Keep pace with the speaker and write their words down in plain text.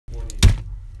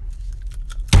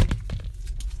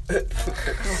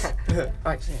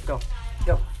Alright, Sam, go.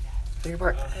 Go. Do your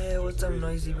part. Hey, what's up,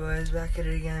 noisy boys? Back at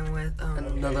it again with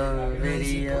Another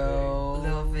video.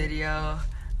 Little video.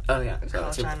 Oh yeah.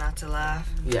 I'll try not to laugh.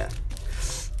 Yeah.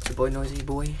 It's your boy Noisy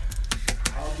Boy.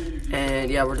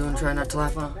 And yeah, we're doing try not to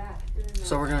laugh, huh?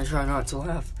 So we're gonna try not to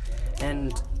laugh.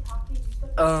 And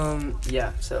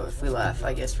yeah, so if we laugh,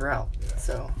 I guess we're out.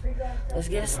 So let's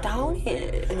get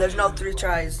started. And there's no 3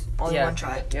 tries, only 1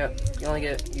 try. Yep. You only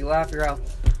get you laugh, you're out.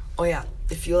 Oh yeah.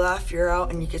 If you laugh, you're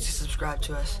out, and you get to subscribe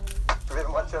to us.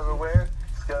 Then whatever wear,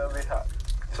 it's gonna be hot.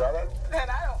 Saw that? Then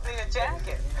I don't need a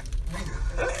jacket.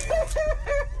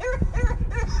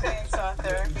 Thanks,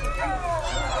 Arthur.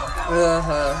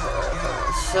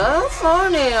 So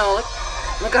funny.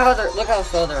 Look how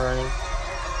slow they're running.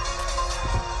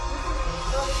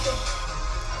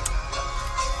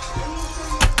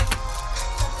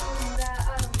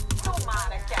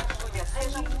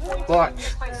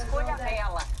 Watch.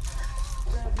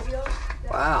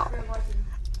 Wow.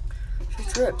 She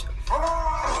tripped.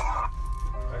 Oh,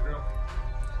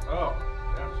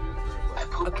 I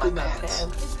pooped my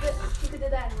pants. You could do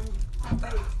that.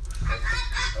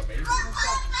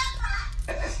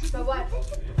 But what?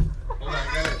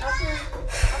 After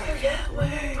this,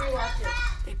 when you watch it.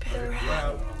 They paid her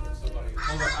out.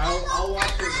 Hold on, I'll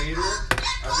watch it later.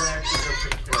 I'm gonna actually go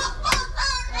take care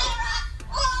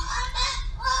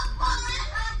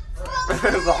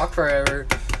of it. Walk forever.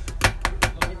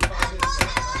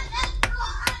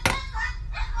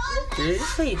 Did it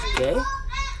just say it's gay?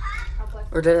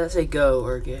 Or did that say go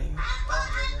or gay?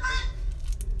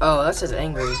 Oh, that says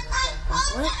angry.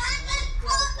 What?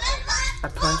 I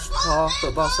punched Paul.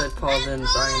 Football said Paul, then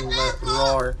Brian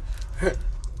roar.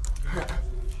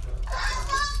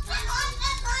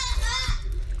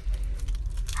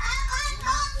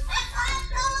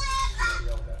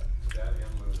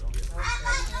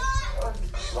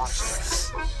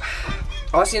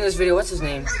 Oh, I seen this video. What's his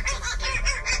name?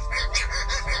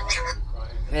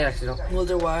 Yeah, actually don't.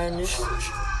 Mulder Wildness.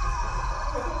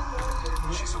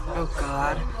 Oh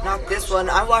God, not this one.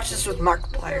 I watched this with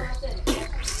Markiplier.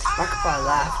 Markiplier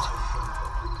laughed.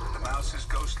 The mouse's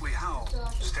ghostly howl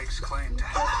stakes claim to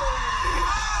heaven.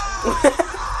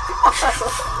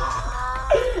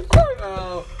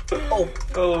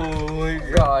 Oh my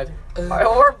God. Alright,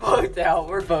 we're both out.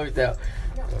 We're both out.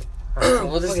 Alright, so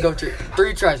we'll just go through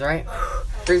 3 tries, alright?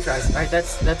 3 tries. Alright,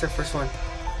 that's our first one.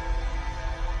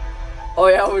 Oh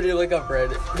yeah, when you look up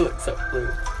red, it looks up blue.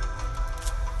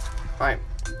 Alright,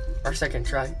 our second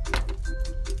try.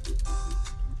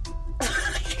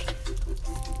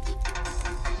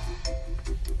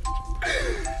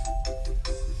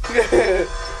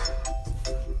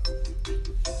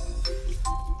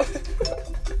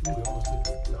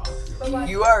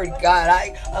 You already got it.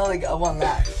 I only got 1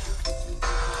 lap.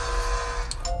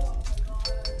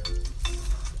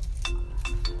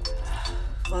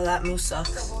 Well, that move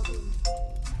sucks.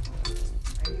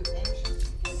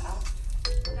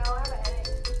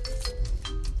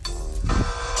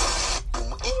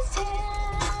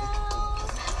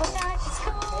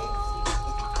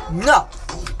 No.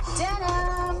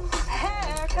 Denim,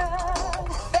 haircut,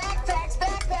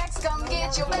 backpacks, come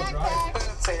get your backpack.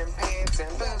 Boots and pants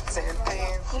and boots and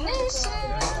pants. Mission,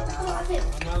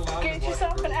 get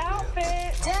yourself an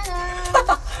outfit.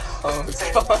 Denim, Oh,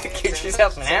 God, get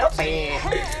yourself an outfit.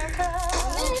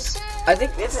 mission. I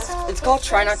think it's called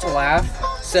try not to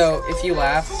laugh. So if you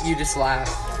laugh, you just laugh.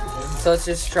 So it's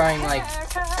just trying like,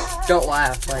 don't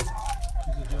laugh, like.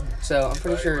 So I'm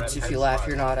pretty sure it's if you laugh,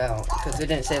 you're not out, because it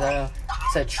didn't say that. It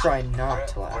said try not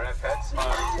to laugh. So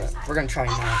we're gonna try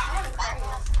not.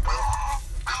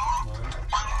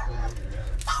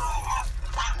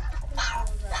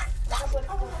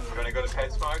 We're gonna go to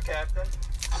PetSmart, Captain.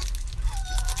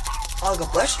 Oh,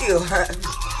 God bless you.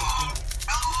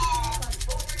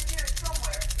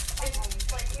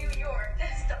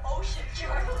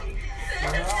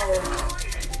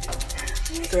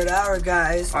 Third hour,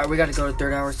 guys. Alright, we gotta go to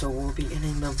 3rd hour, so we'll be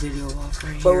ending the video off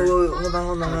right Wait, here. hold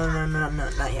on, no,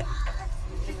 not yet.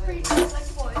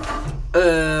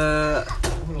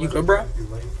 You good, bro?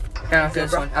 Yeah, after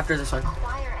this one.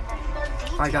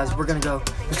 Alright, guys, we're gonna go.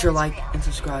 Make sure to like and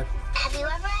subscribe. Have you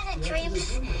ever had a dream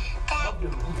that you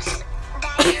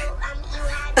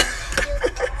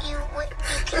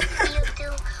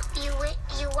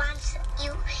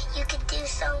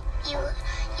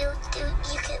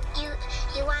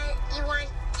want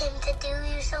him to do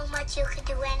you so much you could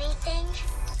do anything?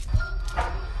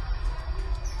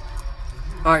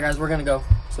 Alright, guys, we're gonna go.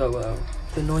 So,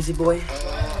 the Noisy Boy.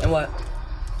 And what?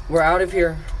 We're out of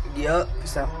here. Yup.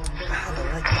 Peace out.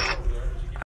 I like that.